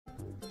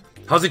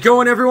How's it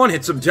going, everyone?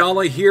 It's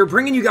Abdallah here,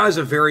 bringing you guys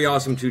a very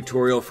awesome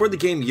tutorial for the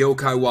game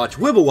Yo-Kai Watch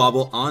Wibble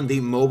Wobble on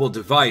the mobile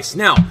device.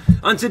 Now,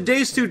 on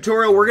today's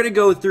tutorial, we're going to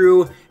go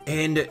through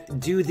and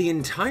do the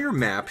entire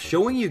map,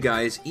 showing you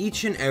guys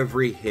each and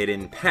every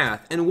hidden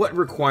path and what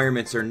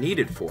requirements are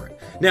needed for it.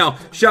 Now,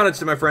 shoutouts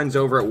to my friends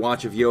over at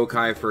Watch of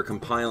Yo-Kai for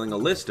compiling a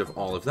list of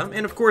all of them.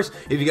 And of course,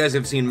 if you guys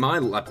have seen my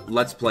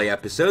Let's Play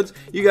episodes,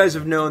 you guys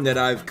have known that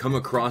I've come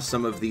across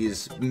some of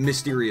these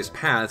mysterious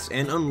paths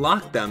and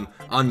unlocked them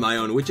on my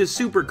own, which is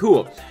super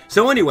cool.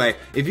 So anyway,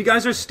 if you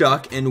guys are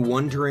stuck and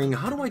wondering,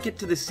 how do I get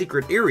to this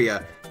secret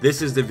area?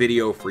 This is the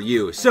video for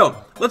you.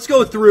 So, let's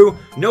go through,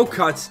 no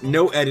cuts,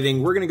 no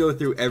editing. We're going to go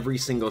through every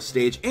single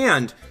stage,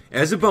 and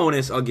as a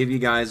bonus, I'll give you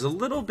guys a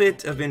little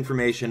bit of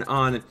information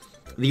on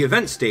the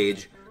event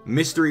stage,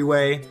 Mystery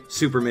Way,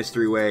 Super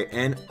Mystery Way,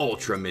 and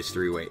Ultra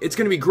Mystery Way. It's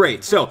going to be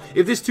great. So,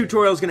 if this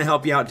tutorial is going to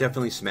help you out,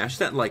 definitely smash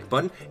that like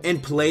button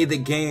and play the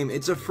game.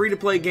 It's a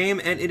free-to-play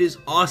game, and it is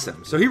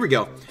awesome. So, here we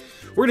go.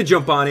 We're going to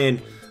jump on in.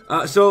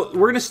 So,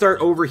 we're going to start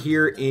over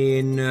here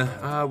in,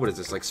 what is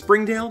this, like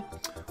Springdale?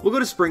 We'll go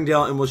to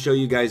Springdale and we'll show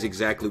you guys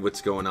exactly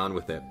what's going on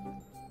with it.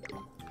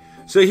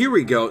 So here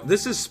we go.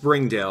 This is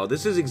Springdale.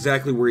 This is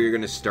exactly where you're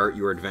going to start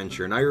your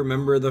adventure. And I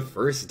remember the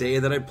first day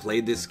that I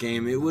played this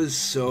game. It was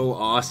so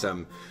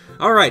awesome.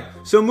 Alright,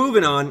 so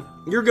moving on.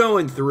 You're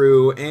going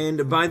through,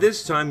 and by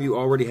this time you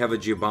already have a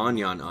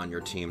Jibanyan on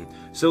your team.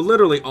 So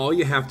literally all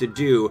you have to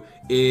do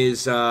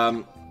is,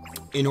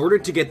 in order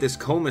to get this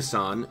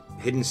Komasan,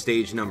 hidden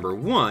stage number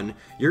 1,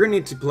 you're going to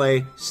need to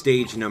play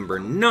stage number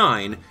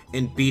 9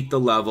 and beat the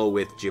level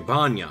with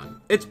Jibanyan.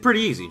 It's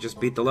pretty easy.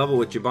 Just beat the level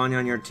with Jibanyan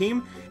on your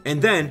team,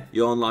 and then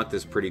you'll unlock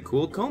this pretty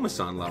cool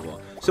Komasan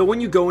level. So when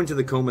you go into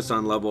the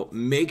Komasan level,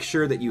 make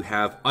sure that you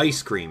have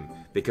ice cream,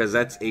 because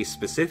that's a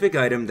specific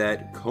item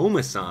that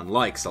Komasan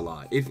likes a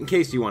lot, if in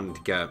case you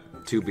wanted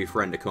to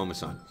befriend a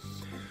Komasan.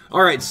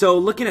 Alright, so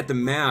looking at the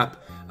map,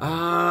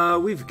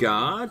 we've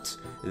got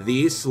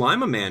the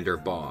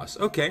Slimamander boss.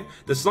 Okay,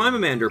 the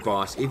Slimamander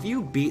boss, if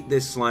you beat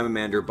this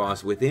Slimamander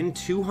boss within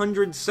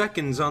 200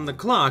 seconds on the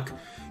clock,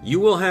 you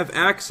will have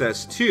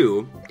access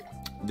to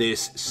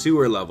this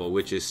sewer level,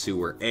 which is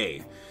Sewer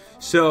A.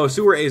 So,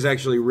 Sewer A is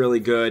actually really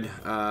good,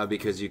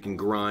 because you can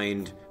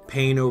grind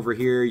pain over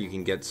here. You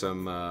can get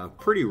some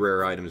pretty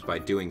rare items by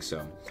doing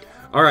so.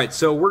 Alright,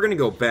 so we're going to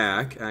go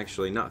back,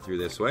 actually not through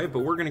this way, but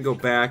we're going to go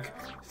back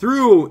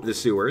through the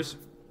sewers,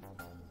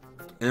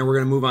 and then we're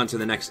going to move on to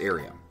the next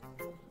area.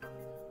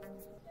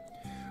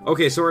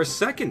 Okay, so our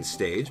second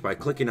stage, by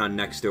clicking on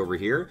next over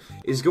here,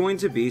 is going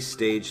to be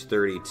stage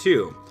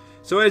 32.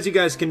 So as you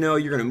guys can know,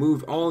 you're going to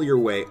move all your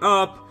way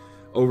up,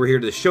 over here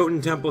to the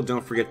Shoten Temple.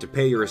 Don't forget to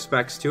pay your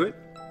respects to it.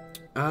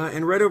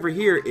 And right over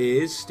here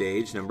is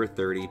stage number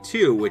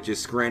 32, which is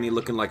Scranny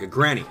looking like a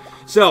granny.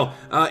 So,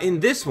 in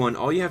this one,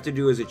 all you have to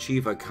do is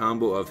achieve a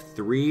combo of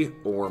 3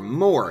 or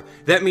more.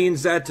 That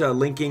means that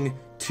linking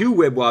 2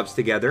 Wib Wobs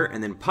together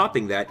and then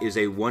popping that is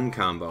a 1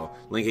 combo.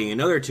 Linking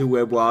another 2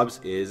 Wib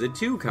Wobs is a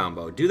 2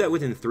 combo. Do that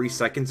within 3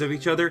 seconds of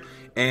each other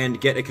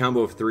and get a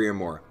combo of 3 or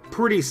more.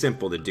 Pretty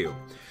simple to do.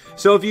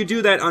 So if you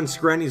do that on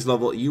Scranny's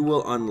level, you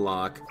will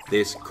unlock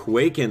this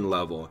Quaken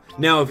level.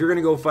 Now, if you're going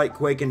to go fight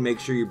Quaken, make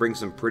sure you bring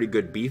some pretty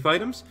good beef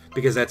items,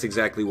 because that's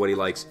exactly what he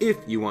likes if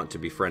you want to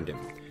befriend him.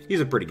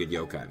 He's a pretty good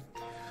yokai.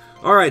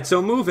 Alright,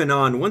 so moving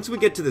on, once we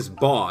get to this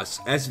boss,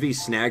 SV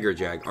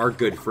Snaggerjag, our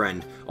good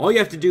friend, all you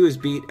have to do is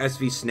beat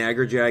SV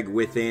Snaggerjag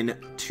within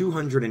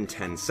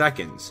 210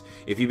 seconds.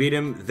 If you beat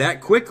him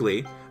that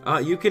quickly,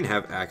 you can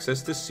have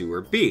access to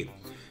Sewer B.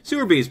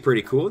 Sewer B is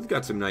pretty cool. It's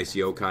got some nice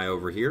yokai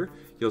over here.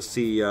 You'll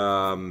see,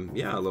 yeah,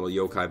 a little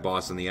yokai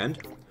boss in the end.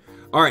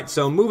 Alright,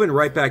 so moving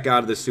right back out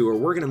of the sewer,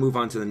 we're going to move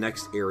on to the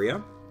next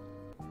area.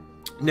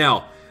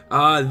 Now,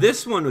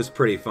 this one was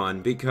pretty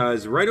fun,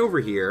 because right over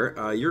here,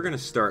 you're going to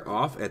start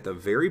off at the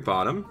very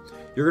bottom.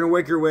 You're going to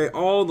work your way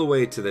all the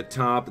way to the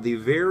top. The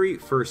very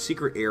first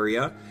secret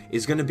area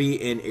is going to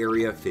be in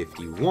Area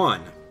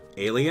 51.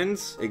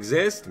 Aliens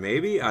exist?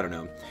 Maybe? I don't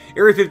know.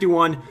 Area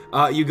 51,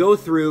 you go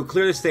through,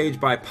 clear the stage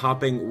by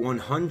popping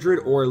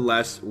 100 or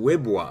less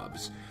Wib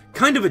Wobs.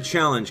 Kind of a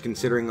challenge,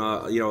 considering,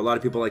 you know, a lot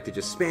of people like to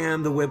just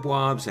spam the Wib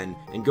Wobs and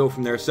go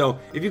from there. So,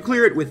 if you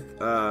clear it with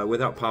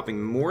without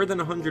popping more than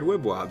 100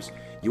 Wib Wobs,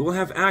 you will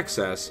have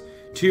access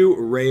to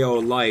Rayo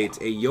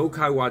Light, a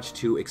Yo-Kai Watch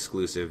 2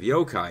 exclusive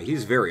yokai.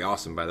 He's very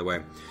awesome, by the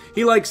way.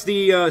 He likes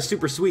the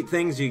super sweet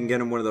things. You can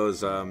get him one of those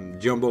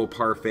jumbo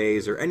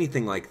parfaits or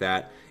anything like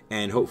that,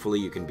 and hopefully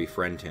you can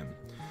befriend him.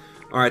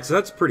 Alright, so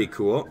that's pretty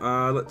cool.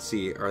 Let's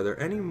see, are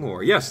there any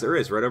more? Yes, there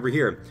is, right over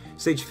here.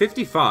 Stage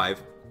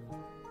 55.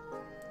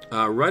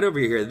 Right over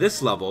here,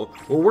 this level,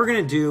 what we're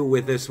going to do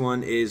with this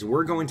one is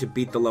we're going to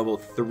beat the level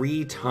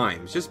 3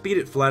 times. Just beat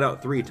it flat out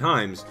 3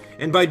 times.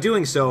 And by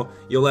doing so,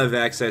 you'll have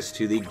access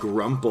to the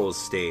Grumples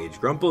stage.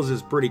 Grumples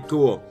is pretty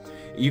cool.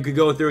 You could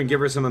go through and give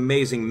her some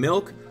amazing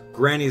milk.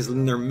 Grannies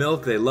and their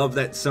milk, they love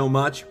that so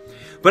much.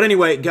 But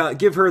anyway,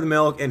 give her the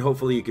milk and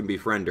hopefully you can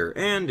befriend her.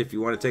 And if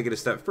you want to take it a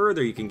step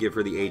further, you can give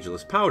her the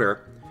Ageless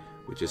Powder,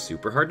 which is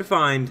super hard to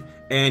find,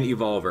 and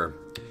evolve her.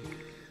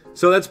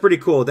 So that's pretty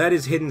cool. That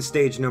is hidden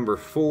stage number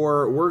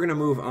 4. We're going to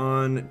move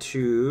on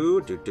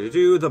to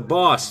the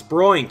boss,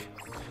 Sproink.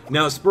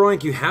 Now,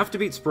 Sproink, you have to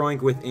beat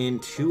Sproink within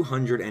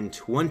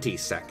 220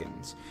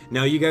 seconds.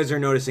 Now, you guys are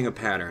noticing a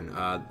pattern.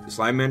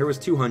 Slime-Mander was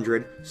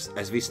 200,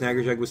 SV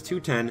Snaggerjag was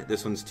 210,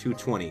 this one's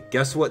 220.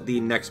 Guess what the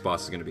next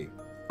boss is going to be?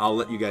 I'll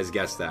let you guys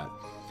guess that.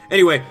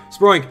 Anyway,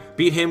 Sproink,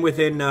 beat him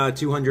within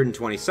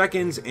 220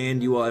 seconds,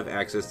 and you will have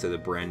access to the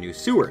brand new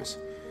sewers.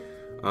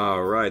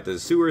 Alright, the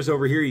sewers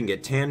over here, you can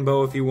get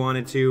Tanbo if you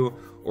wanted to,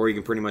 or you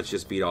can pretty much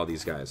just beat all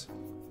these guys.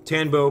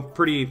 Tanbo,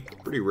 pretty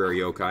rare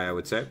yokai, I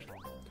would say.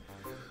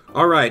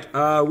 Alright,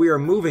 we are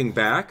moving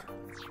back.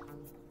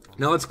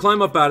 Now let's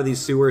climb up out of these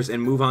sewers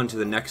and move on to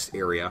the next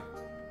area.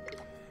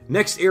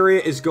 Next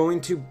area is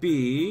going to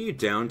be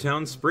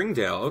Downtown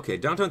Springdale. Okay,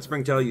 Downtown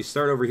Springdale, you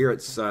start over here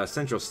at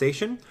Central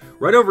Station.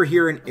 Right over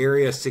here in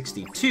Area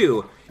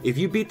 62, if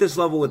you beat this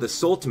level with the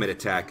Ultimate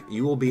attack,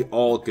 you will be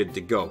all good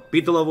to go.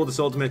 Beat the level with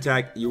the Ultimate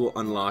attack, you will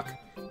unlock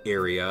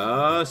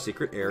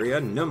secret area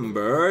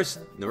number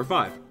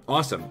 5.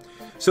 Awesome.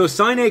 So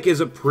Synake is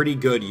a pretty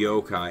good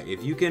yokai.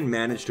 If you can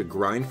manage to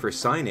grind for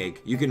Synake,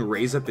 you can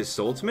raise up his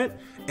ultimate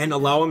and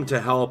allow him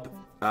to help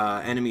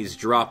enemies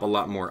drop a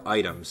lot more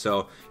items.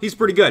 So he's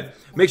pretty good.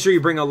 Make sure you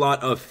bring a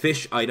lot of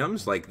fish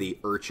items like the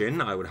urchin,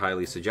 I would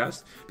highly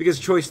suggest, because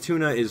choice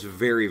tuna is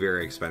very,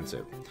 very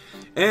expensive.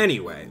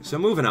 Anyway, so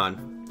moving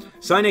on.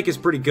 Synake is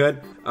pretty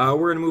good. We're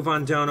going to move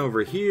on down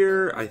over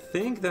here. I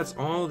think that's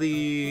all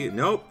the...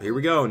 Nope, here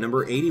we go.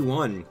 Number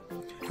 81.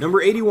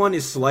 Number 81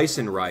 is Slice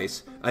and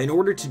Rice. In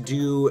order to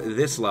do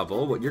this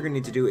level, what you're going to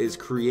need to do is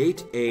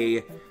create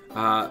a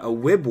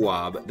Wib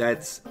Wob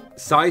that's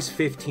size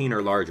 15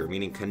 or larger,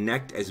 meaning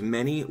connect as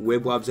many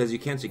Wib Wobs as you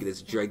can, so you get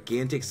this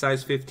gigantic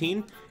size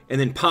 15, and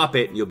then pop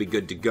it, and you'll be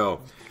good to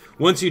go.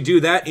 Once you do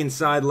that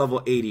inside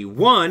level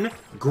 81,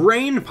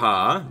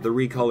 Grainpa, the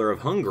recolor of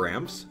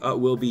Hungramps,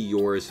 will be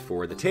yours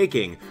for the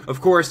taking.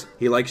 Of course,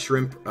 he likes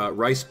shrimp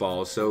rice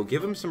balls, so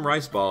give him some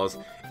rice balls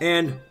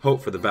and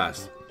hope for the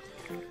best.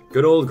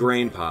 Good old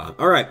Grainpa.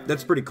 Alright,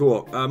 that's pretty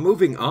cool.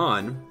 Moving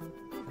on,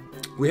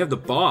 we have the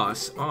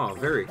boss. Oh,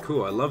 very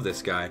cool. I love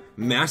this guy.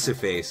 Massive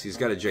face. He's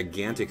got a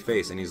gigantic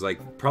face, and he's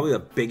like probably the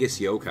biggest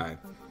yokai.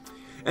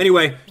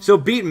 Anyway, so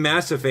beat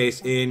Massive Face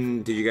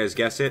in, did you guys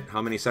guess it?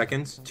 How many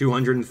seconds?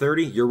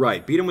 230? You're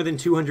right. Beat him within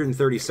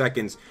 230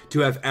 seconds to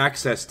have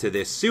access to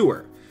this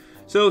sewer.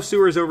 So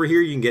sewer's over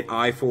here. You can get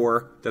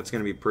I4. That's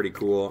going to be pretty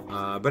cool.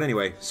 But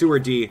anyway, sewer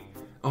D.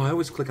 Oh, I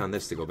always click on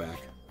this to go back.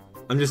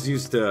 I'm just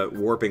used to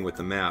warping with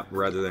the map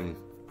rather than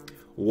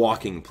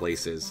walking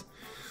places.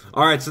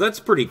 Alright, so that's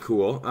pretty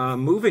cool.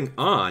 Moving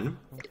on.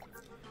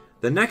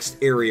 The next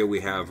area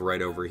we have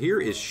right over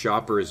here is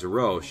Shopper's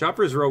Row.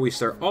 Shopper's Row, we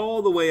start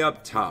all the way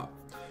up top.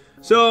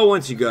 So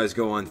once you guys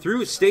go on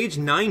through stage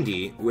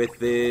 90 with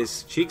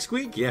this Cheek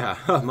Squeak, yeah,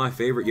 my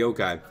favorite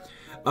yokai.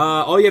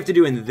 All you have to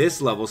do in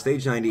this level,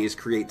 stage 90, is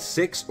create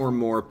 6 or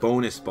more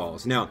bonus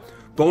balls. Now,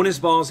 bonus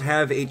balls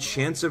have a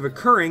chance of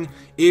occurring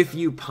if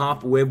you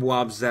pop Wib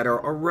Wobs that are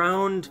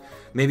around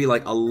maybe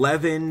like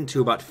 11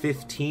 to about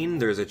 15.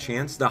 There's a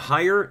chance. The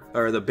higher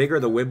or the bigger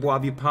the Wib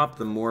Wob you pop,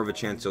 the more of a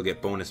chance you'll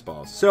get bonus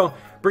balls. So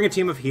bring a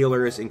team of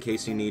healers in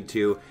case you need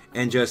to,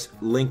 and just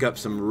link up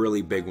some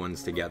really big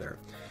ones together.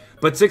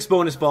 But 6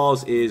 bonus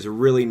balls is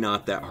really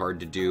not that hard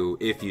to do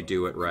if you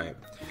do it right.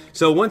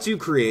 So once you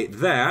create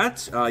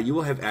that, you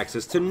will have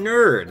access to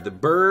Nerd, the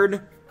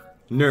bird.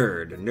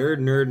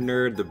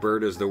 Nerd, the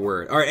bird is the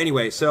word. Alright,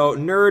 anyway, so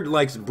Nerd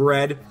likes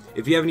bread.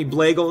 If you have any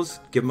blagels,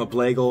 give him a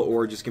blagle,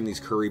 or just give him these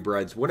curry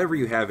breads, whatever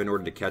you have in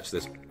order to catch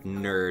this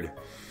nerd.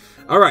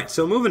 Alright,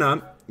 so moving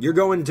on, you're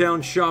going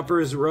down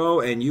Shopper's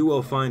Row, and you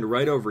will find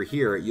right over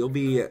here, you'll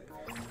be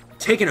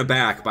taken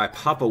aback by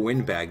Papa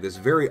Windbag, this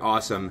very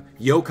awesome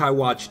Yo-Kai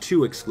Watch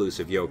 2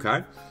 exclusive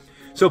yokai.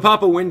 So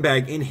Papa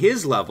Windbag, in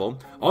his level,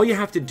 all you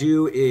have to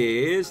do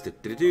is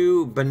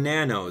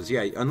bananos.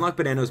 Yeah, unlock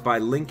bananos by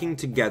linking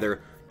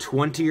together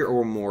 20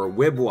 or more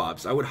Wib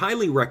Wobs. I would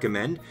highly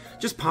recommend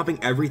just popping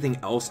everything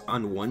else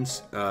at once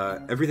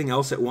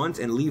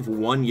and leave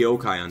one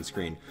yokai on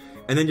screen.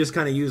 And then just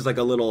kind of use like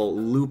a little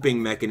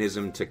looping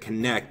mechanism to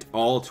connect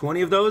all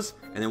 20 of those.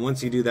 And then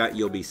once you do that,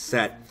 you'll be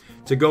set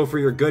to go for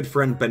your good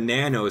friend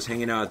Bananos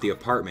hanging out at the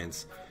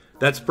apartments.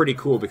 That's pretty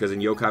cool because in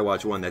Yo-Kai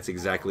Watch 1, that's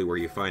exactly where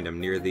you find him,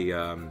 near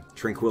the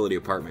Tranquility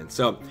Apartment.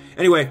 So,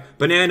 anyway,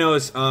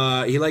 Bananos,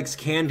 he likes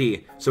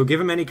candy. So give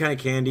him any kind of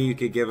candy. You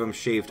could give him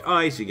shaved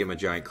ice, you give him a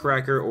giant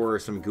cracker, or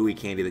some gooey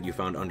candy that you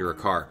found under a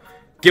car.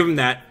 Give him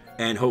that,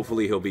 and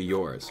hopefully he'll be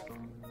yours.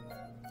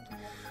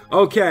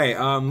 Okay,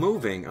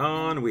 moving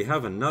on. We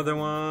have another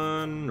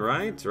one,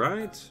 right?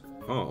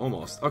 Oh,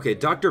 almost. Okay,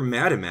 Dr.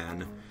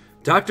 Madaman.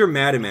 Dr.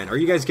 Madaman, are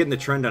you guys getting the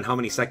trend on how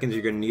many seconds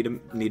you're going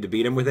to need to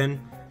beat him within?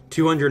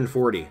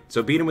 240.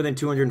 So beat him within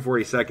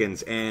 240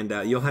 seconds, and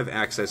you'll have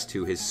access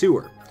to his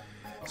sewer.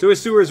 So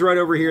his sewer is right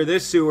over here.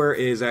 This sewer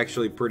is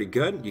actually pretty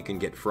good. You can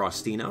get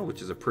Frostina,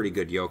 which is a pretty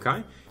good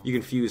yokai. You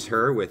can fuse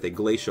her with a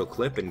Glacial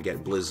Clip and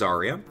get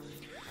Blizzaria.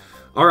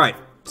 Alright,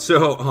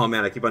 so... Oh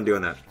man, I keep on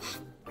doing that.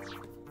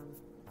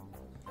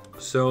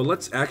 So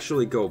let's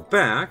actually go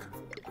back.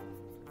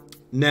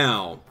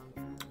 Now,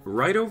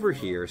 right over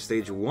here,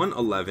 stage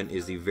 111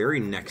 is the very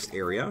next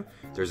area.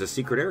 There's a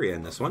secret area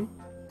in this one.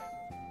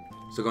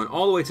 So going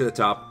all the way to the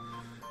top.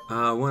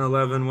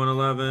 111,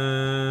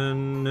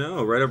 111,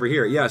 no, right over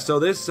here. Yeah, so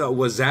this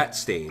was that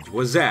stage.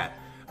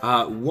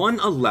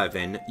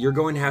 111, you're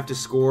going to have to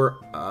score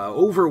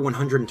over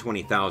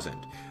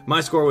 120,000.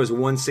 My score was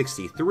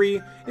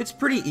 163. It's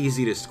pretty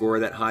easy to score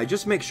that high.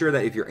 Just make sure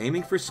that if you're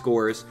aiming for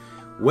scores,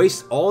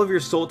 waste all of your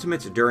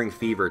Soultimates during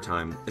Fever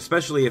Time,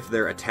 especially if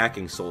they're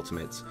attacking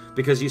Soultimates,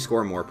 because you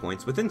score more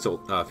points within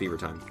Fever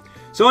Time.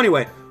 So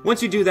anyway,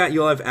 once you do that,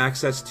 you'll have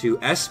access to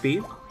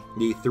Espy,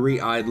 the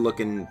three-eyed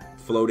looking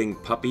floating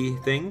puppy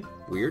thing.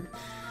 Weird.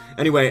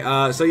 Anyway,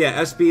 so yeah,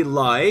 Espy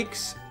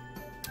likes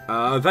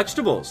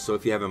vegetables. So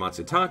if you have a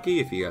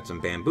matsutake, if you got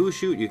some bamboo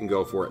shoot, you can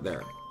go for it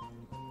there.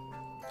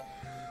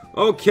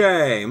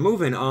 Okay,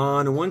 moving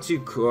on. Once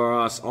you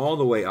cross all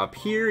the way up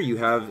here, you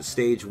have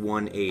stage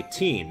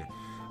 118.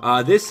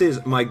 This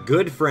is my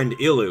good friend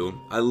Ilu.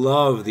 I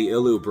love the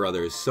Ilu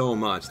brothers so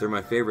much. They're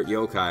my favorite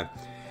yokai.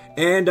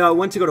 And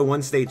once you go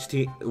to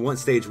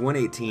stage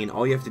 118,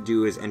 all you have to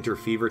do is enter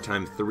Fever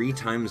Time 3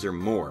 times or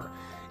more.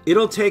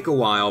 It'll take a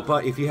while,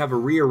 but if you have a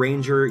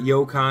rearranger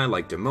yokai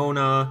like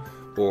Demona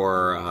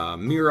or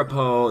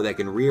Mirapo that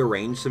can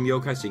rearrange some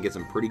yokai so you get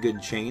some pretty good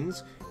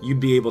chains, you'd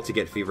be able to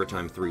get Fever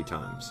Time 3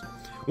 times.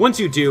 Once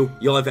you do,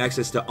 you'll have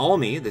access to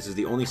Almi. This is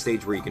the only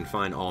stage where you can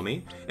find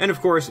Almi. And of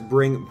course,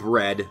 bring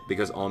bread,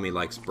 because Almi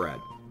likes bread.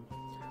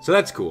 So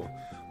that's cool.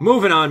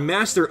 Moving on,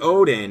 Master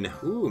Odin.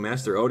 Ooh,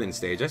 Master Odin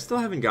stage. I still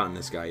haven't gotten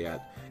this guy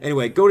yet.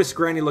 Anyway, go to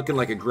Scranny looking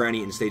like a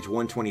granny in stage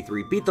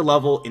 123. Beat the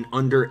level in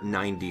under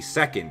 90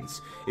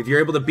 seconds. If you're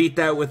able to beat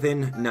that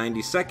within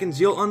 90 seconds,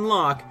 you'll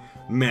unlock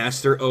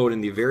Master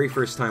Odin, the very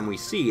first time we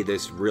see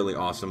this really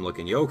awesome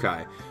looking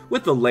yokai,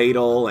 with the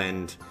ladle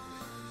and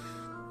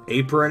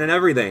apron and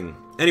everything.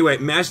 Anyway,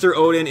 Master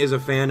Odin is a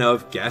fan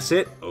of, guess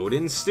it,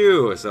 Odin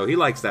stew, so he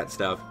likes that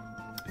stuff.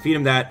 Feed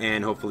him that,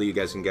 and hopefully you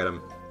guys can get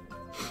him.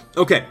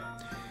 Okay,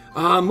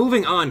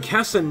 moving on,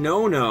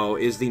 Casanono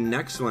is the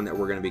next one that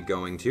we're going to be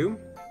going to.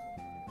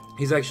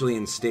 He's actually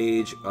in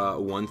stage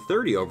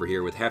 130 over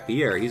here with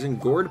Happy Air. He's in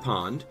Gourd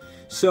Pond.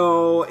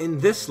 So in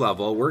this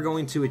level, we're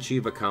going to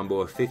achieve a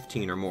combo of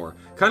 15 or more.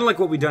 Kind of like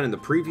what we done in the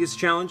previous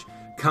challenge,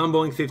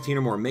 comboing 15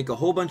 or more. Make a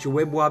whole bunch of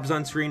Wib Wobs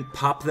on screen,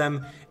 pop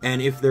them,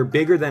 and if they're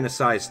bigger than a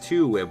size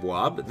 2 Wib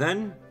Wob,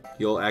 then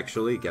you'll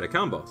actually get a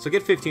combo. So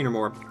get 15 or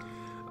more.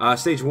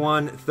 Stage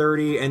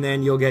 130, and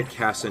then you'll get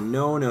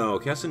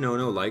Casanono.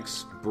 Casanono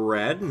likes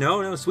bread.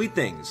 No, sweet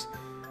things.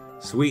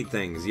 Sweet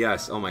things,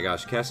 yes. Oh my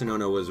gosh,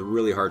 Casanono was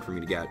really hard for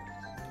me to get.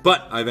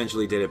 But I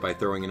eventually did it by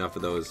throwing enough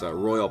of those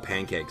royal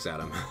pancakes at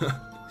him.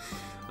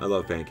 I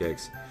love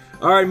pancakes.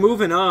 Alright,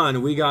 moving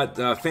on. We got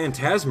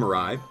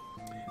Phantasmarai.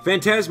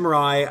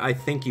 Phantasmarai, I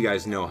think you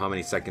guys know how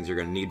many seconds you're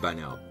going to need by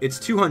now. It's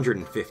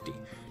 250.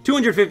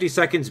 250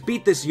 seconds,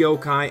 beat this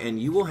yokai, and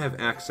you will have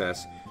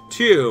access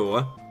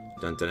to...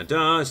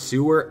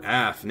 Sewer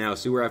F. Now,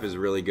 Sewer F is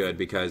really good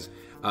because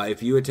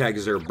if you attack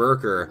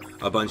Zerberker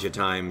a bunch of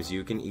times,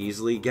 you can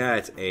easily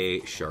get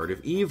a Shard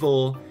of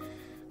Evil,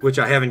 which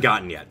I haven't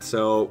gotten yet.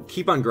 So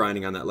keep on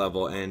grinding on that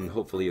level, and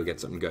hopefully you'll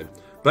get something good.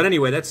 But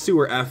anyway, that's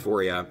Sewer F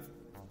for you.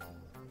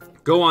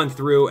 Go on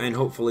through, and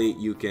hopefully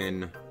you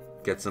can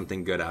get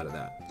something good out of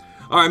that.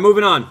 Alright,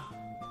 moving on.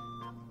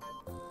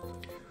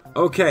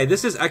 Okay,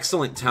 this is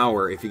Excellent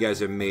Tower, if you guys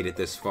have made it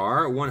this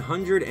far.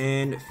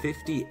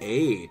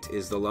 158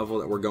 is the level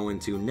that we're going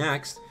to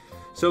next.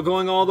 So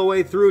going all the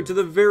way through to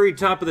the very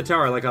top of the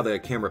tower. I like how the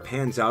camera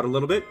pans out a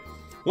little bit.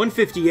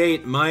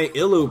 158, my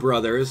Ilu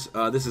brothers.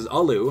 This is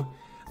Alu.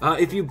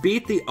 If you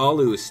beat the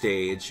Alu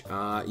stage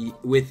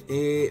with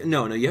a...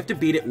 No, you have to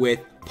beat it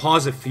with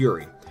Paws of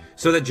Fury.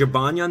 So that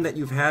Jibanyan that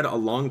you've had a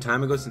long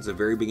time ago since the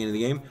very beginning of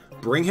the game,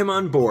 bring him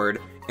on board,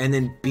 and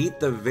then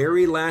beat the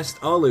very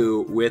last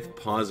Alu with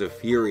Paws of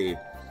Fury.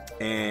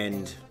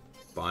 And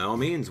by all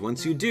means,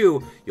 once you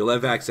do, you'll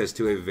have access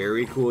to a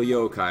very cool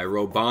yokai,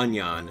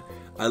 Robanyan.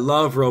 I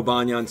love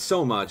Robanyan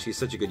so much. He's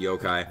such a good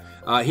yokai.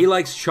 He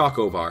likes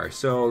Chocobar,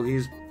 so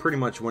he's pretty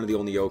much one of the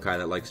only yokai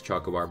that likes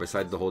Chocobar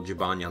besides the whole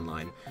Jibanyan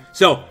line.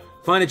 So,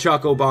 find a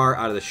Chocobar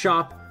out of the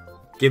shop,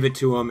 give it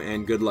to him,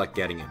 and good luck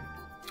getting him.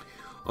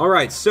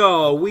 Alright,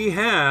 so we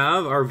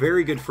have our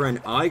very good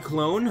friend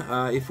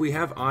iClone. If we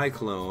have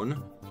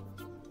iClone,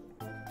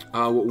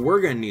 what we're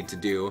going to need to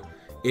do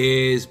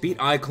is beat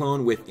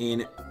iClone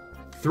within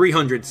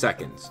 300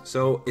 seconds.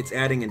 So it's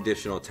adding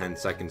additional 10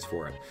 seconds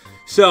for it.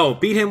 So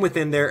beat him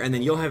within there, and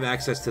then you'll have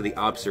access to the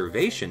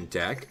Observation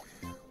deck,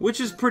 which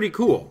is pretty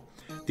cool.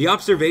 The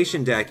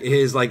Observation deck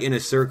is like in a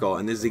circle,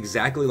 and this is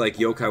exactly like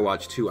Yo-Kai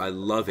Watch 2. I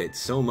love it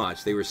so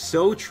much. They were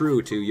so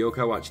true to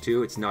Yo-Kai Watch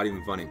 2, it's not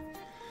even funny.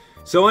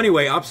 So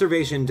anyway,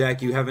 Observation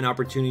deck, you have an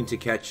opportunity to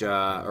catch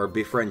or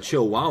befriend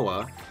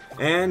Chihuahua,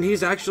 and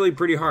he's actually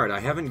pretty hard. I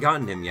haven't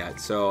gotten him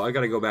yet, so I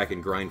gotta go back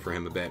and grind for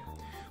him a bit.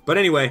 But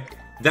anyway,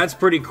 that's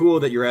pretty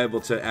cool that you're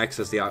able to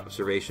access the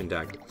Observation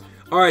deck.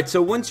 Alright,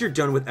 so once you're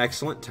done with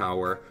Excellent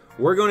Tower,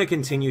 we're going to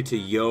continue to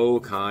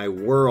Yo-Kai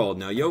World.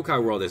 Now, Yo-Kai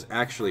World is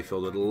actually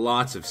filled with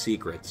lots of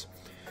secrets.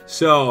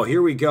 So,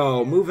 here we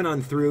go. Moving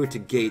on through to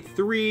Gate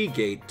 3,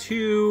 Gate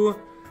 2,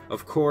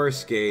 of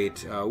course,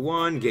 Gate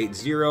 1, Gate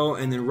 0,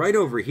 and then right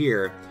over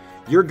here,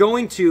 you're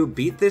going to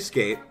beat this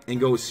gate and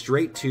go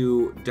straight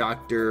to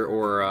Dr.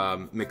 or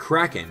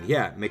McCracken.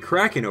 Yeah,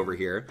 McCracken over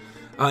here.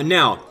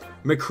 Now,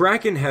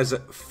 McCracken has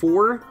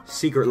 4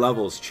 secret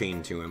levels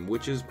chained to him,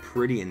 which is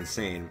pretty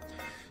insane.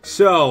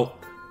 So,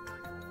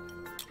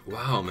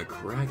 wow,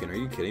 McCracken, are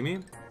you kidding me?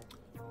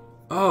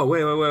 Oh,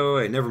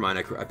 wait, never mind,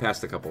 I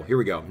passed a couple. Here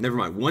we go, never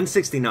mind,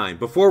 169,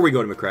 before we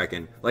go to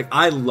McCracken. Like,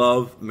 I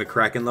love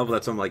McCracken level,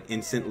 that's why I'm like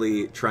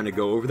instantly trying to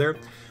go over there.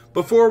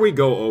 Before we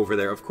go over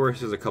there, of course,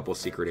 there's a couple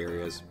secret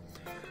areas.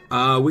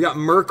 We got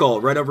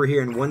Merkle right over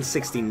here in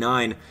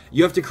 169.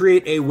 You have to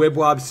create a Wib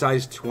Wob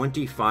size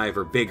 25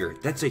 or bigger.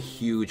 That's a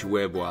huge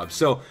Wib Wob.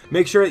 So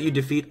make sure that you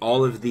defeat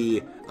all of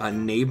the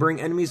neighboring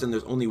enemies, and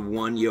there's only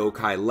 1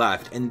 yokai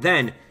left. And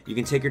then you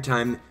can take your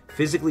time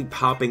physically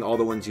popping all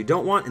the ones you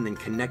don't want, and then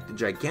connect the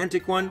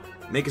gigantic one,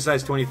 make a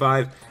size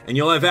 25, and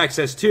you'll have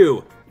access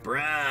to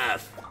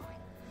Breath.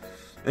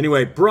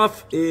 Anyway,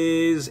 Bruff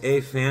is a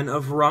fan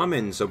of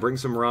ramen, so bring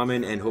some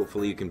ramen and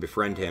hopefully you can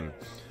befriend him.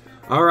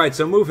 Alright,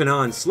 so moving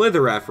on,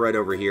 Slitheref right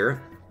over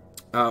here.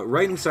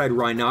 Right inside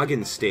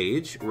Rhinogon's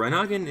stage.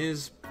 Rhinogon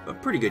is a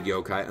pretty good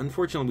yokai.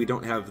 Unfortunately, we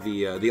don't have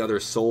the other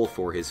soul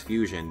for his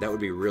fusion. That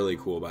would be really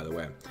cool, by the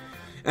way.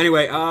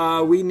 Anyway,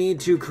 we need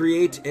to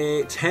create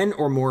 10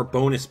 or more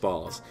bonus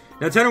balls.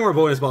 Now, 10 or more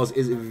bonus balls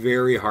is a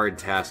very hard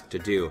task to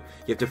do.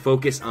 You have to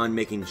focus on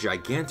making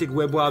gigantic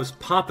Wib Wobs,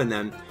 popping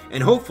them,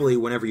 and hopefully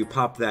whenever you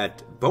pop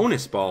that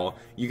bonus ball,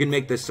 you can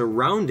make the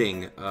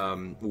surrounding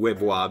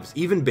Wib Wobs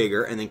even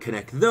bigger, and then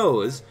connect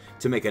those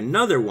to make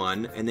another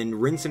one, and then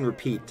rinse and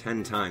repeat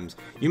 10 times.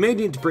 You may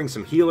need to bring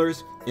some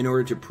healers in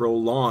order to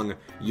prolong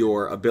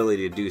your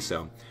ability to do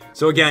so.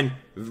 So again,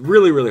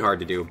 really, really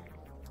hard to do,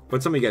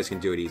 but some of you guys can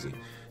do it easy.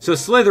 So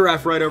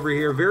Slitheref right over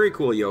here, very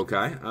cool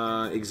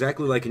yokai.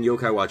 Exactly like in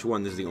Yo-Kai Watch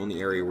 1, this is the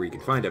only area where you can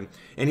find him.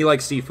 And he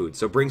likes seafood,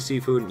 so bring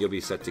seafood and you'll be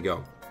set to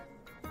go.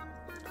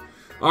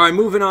 Alright,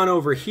 moving on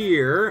over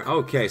here.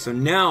 Okay, so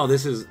now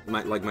this is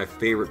my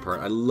favorite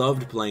part. I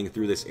loved playing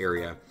through this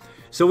area.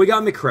 So we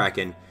got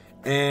McCracken,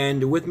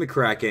 and with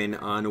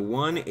McCracken on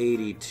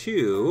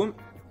 182,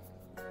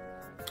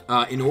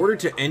 in order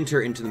to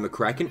enter into the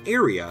McCracken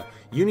area,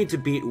 you need to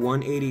beat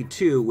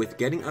 182 with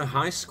getting a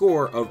high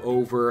score of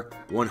over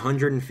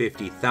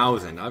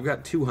 150,000. I've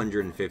got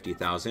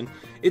 250,000.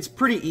 It's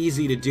pretty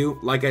easy to do.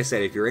 Like I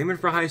said, if you're aiming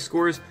for high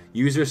scores,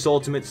 use your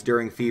Soultimates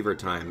during fever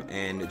time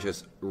and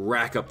just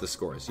rack up the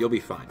scores. You'll be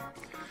fine.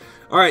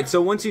 Alright,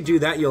 so once you do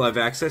that, you'll have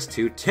access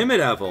to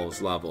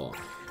Timidevil's level.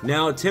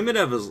 Now,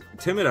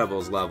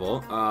 Timidevil's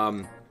level,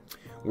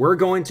 we're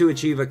going to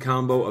achieve a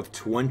combo of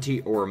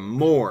 20 or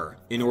more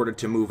in order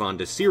to move on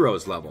to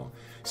Ciro's level.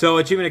 So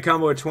achieving a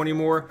combo of 20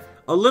 more,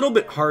 a little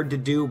bit hard to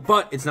do,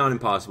 but it's not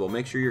impossible.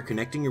 Make sure you're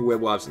connecting your Wib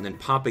Wobs and then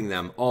popping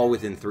them all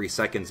within 3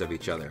 seconds of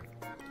each other.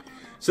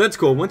 So that's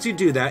cool. Once you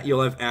do that,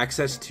 you'll have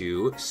access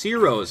to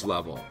Ciro's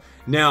level.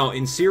 Now,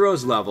 in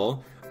Ciro's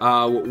level,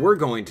 what we're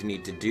going to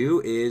need to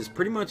do is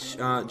pretty much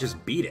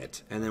just beat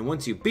it. And then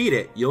once you beat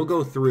it, you'll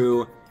go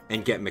through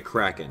and get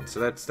McCracken. So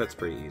that's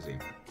pretty easy.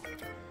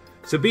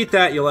 So beat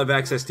that, you'll have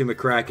access to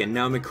McCracken.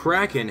 Now,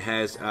 McCracken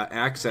has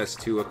access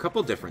to a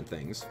couple different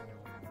things.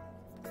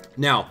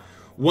 Now,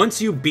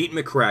 once you beat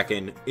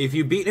McCracken, if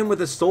you beat him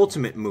with a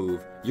Soultimate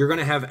move, you're going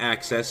to have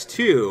access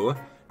to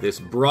this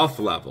Bruff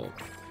level.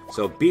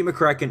 So beat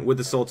McCracken with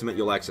the Soultimate,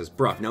 you'll access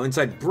Bruff. Now,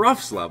 inside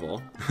Bruff's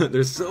level,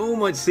 there's so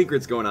much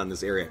secrets going on in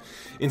this area.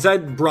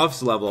 Inside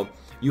Bruff's level,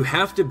 you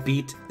have to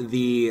beat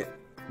the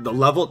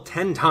level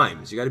 10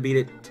 times. You got to beat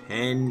it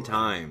 10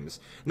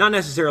 times. Not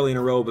necessarily in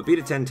a row, but beat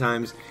it 10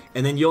 times,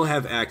 and then you'll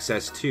have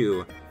access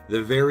to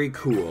the very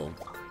cool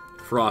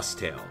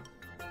Frosttail.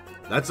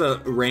 That's a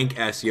rank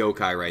S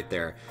yokai right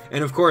there.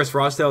 And of course,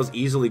 Frosttail is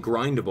easily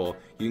grindable.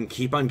 You can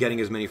keep on getting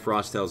as many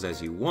Frosttails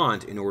as you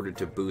want in order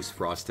to boost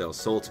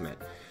Frosttail's Soultimate.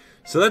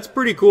 So that's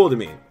pretty cool to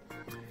me.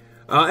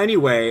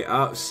 Anyway,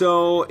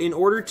 so in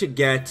order to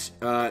get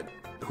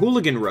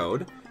Hooligan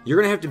Road, you're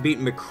going to have to beat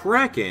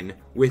McCracken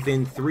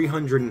within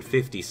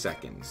 350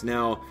 seconds.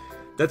 Now,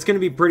 that's going to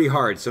be pretty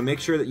hard, so make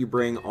sure that you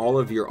bring all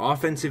of your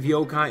offensive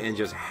yokai and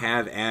just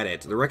have at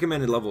it. The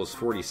recommended level is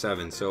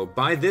 47, so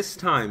by this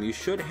time you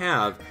should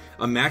have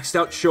a maxed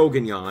out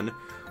Shogunyan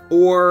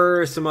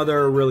or some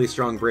other really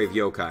strong brave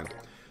yokai.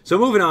 So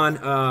moving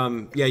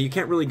on, yeah, you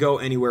can't really go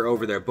anywhere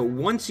over there, but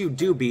once you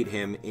do beat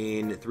him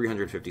in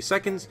 350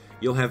 seconds,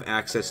 you'll have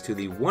access to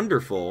the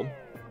wonderful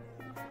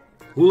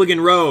Hooligan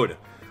Road.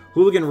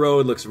 Hooligan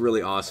Road looks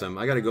really awesome.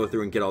 I gotta go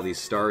through and get all these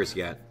stars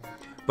yet.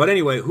 But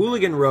anyway,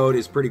 Hooligan Road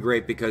is pretty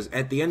great because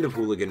at the end of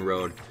Hooligan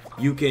Road,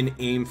 you can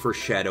aim for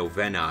Shadow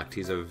Venoct.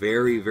 He's a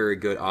very, very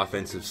good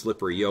offensive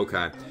slippery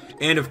yokai.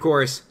 And of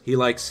course, he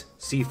likes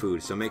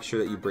seafood, so make sure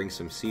that you bring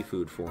some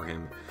seafood for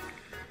him.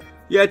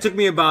 Yeah, it took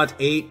me about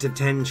 8 to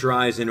 10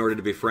 tries in order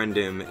to befriend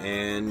him,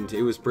 and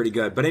it was pretty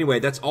good. But anyway,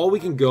 that's all we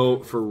can go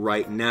for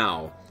right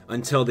now.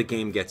 until the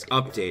game gets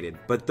updated.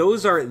 But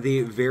those are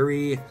the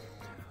very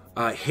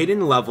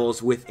hidden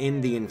levels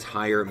within the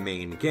entire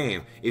main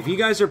game. If you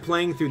guys are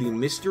playing through the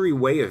Mystery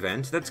Way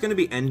event, that's going to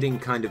be ending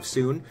kind of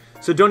soon,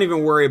 so don't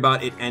even worry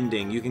about it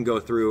ending. You can go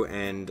through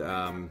and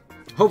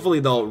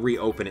hopefully they'll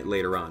reopen it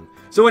later on.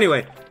 So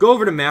anyway, go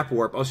over to Map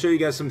Warp. I'll show you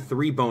guys some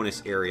 3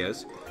 bonus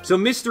areas. So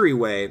Mystery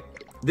Way,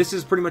 this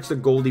is pretty much the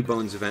Goldie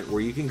Bones event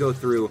where you can go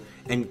through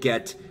and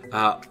get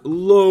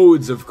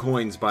loads of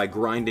coins by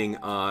grinding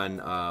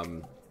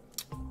on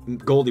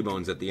Goldie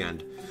Bones at the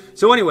end.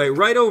 So anyway,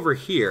 right over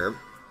here,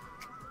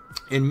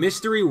 in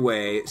Mystery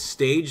Way,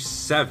 Stage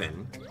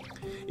 7,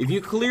 if you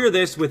clear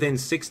this within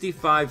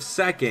 65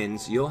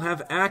 seconds, you'll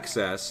have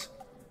access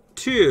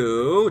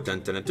to...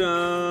 dun, dun, dun,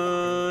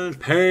 dun,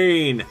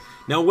 Pain!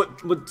 Now,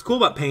 what's cool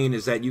about Pain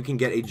is that you can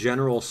get a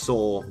general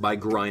soul by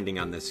grinding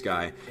on this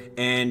guy.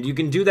 And you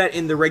can do that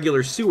in the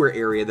regular sewer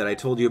area that I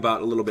told you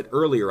about a little bit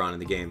earlier on in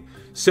the game.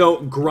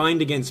 So,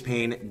 grind against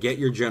Pain, get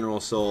your general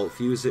soul,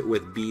 fuse it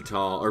with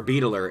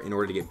Beetler in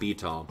order to get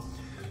Beetle.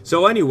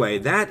 So anyway,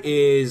 that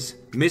is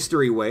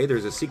Mystery Way.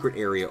 There's a secret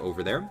area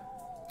over there.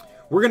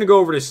 We're going to go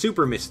over to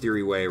Super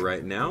Mystery Way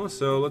right now,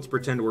 so let's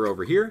pretend we're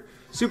over here.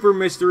 Super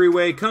Mystery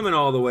Way coming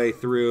all the way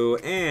through,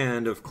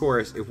 and of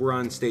course, if we're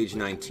on stage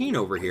 19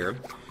 over here,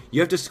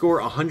 you have to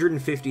score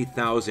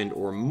 150,000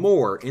 or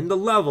more in the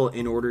level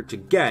in order to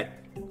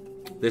get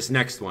this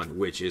next one,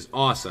 which is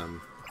awesome.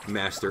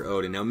 Master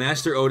Odin. Now,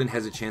 Master Odin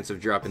has a chance of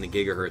dropping the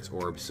Gigahertz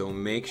Orb, so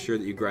make sure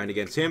that you grind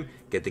against him,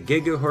 get the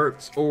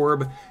Gigahertz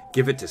Orb,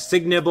 give it to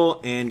Signibble,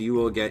 and you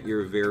will get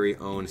your very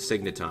own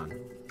Signaton.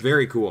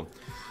 Very cool.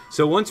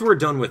 So once we're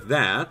done with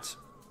that,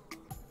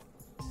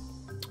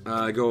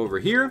 go over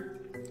here,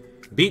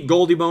 beat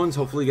Goldie Bones,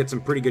 hopefully get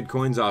some pretty good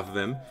coins off of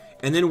him,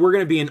 and then we're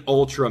going to be in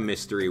Ultra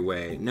Mystery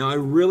Way. Now, I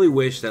really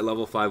wish that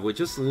Level 5 would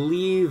just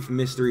leave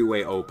Mystery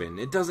Way open.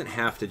 It doesn't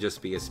have to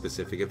just be a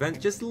specific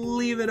event. Just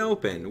leave it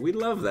open. We'd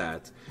love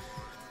that.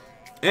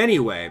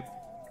 Anyway,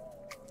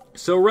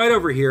 so right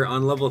over here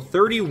on Level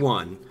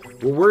 31,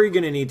 what we're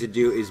going to need to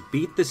do is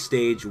beat the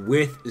stage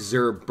with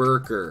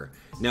Zerberker.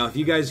 Now, if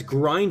you guys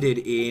grinded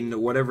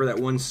in whatever that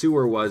one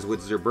sewer was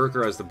with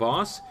Zerberker as the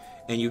boss,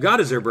 and you got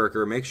a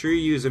Zerberker, make sure you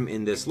use him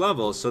in this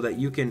level so that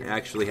you can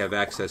actually have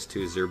access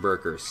to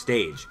Zerberker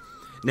stage.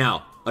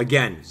 Now,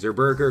 again,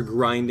 Zerberker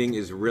grinding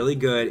is really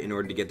good in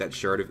order to get that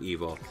Shard of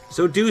Evil.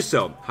 So do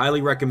so.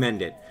 Highly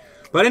recommend it.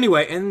 But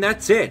anyway, and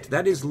that's it.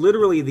 That is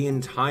literally the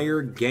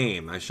entire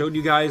game. I showed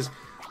you guys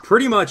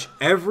pretty much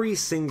every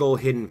single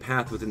hidden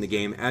path within the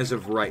game as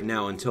of right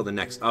now until the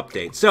next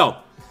update. So,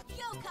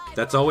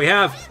 that's all we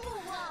have.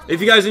 If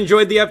you guys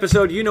enjoyed the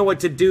episode, you know what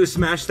to do.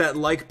 Smash that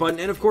like button,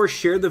 and of course,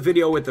 share the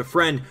video with a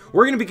friend.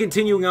 We're going to be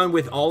continuing on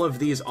with all of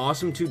these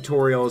awesome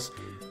tutorials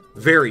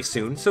very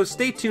soon, so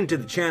stay tuned to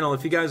the channel.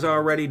 If you guys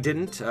already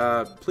didn't,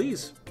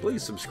 please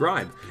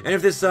subscribe. And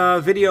if this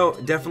video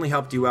definitely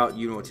helped you out,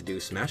 you know what to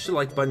do. Smash the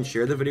like button,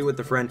 share the video with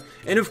a friend,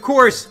 and of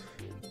course,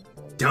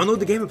 download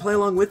the game and play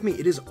along with me.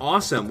 It is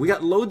awesome. We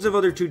got loads of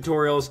other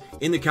tutorials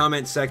in the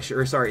comment section,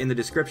 or sorry, in the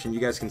description. You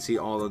guys can see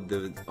all of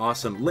the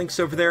awesome links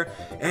over there.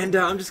 And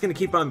I'm just going to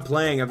keep on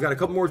playing. I've got a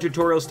couple more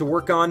tutorials to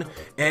work on.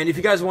 And if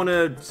you guys want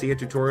to see a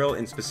tutorial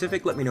in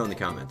specific, let me know in the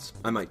comments.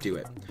 I might do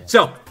it.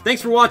 So,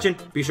 thanks for watching.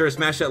 Be sure to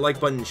smash that like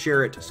button and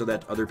share it so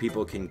that other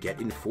people can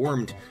get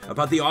informed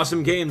about the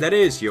awesome game that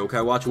is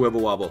Yo-Kai Watch Wibble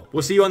Wobble.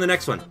 We'll see you on the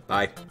next one.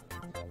 Bye.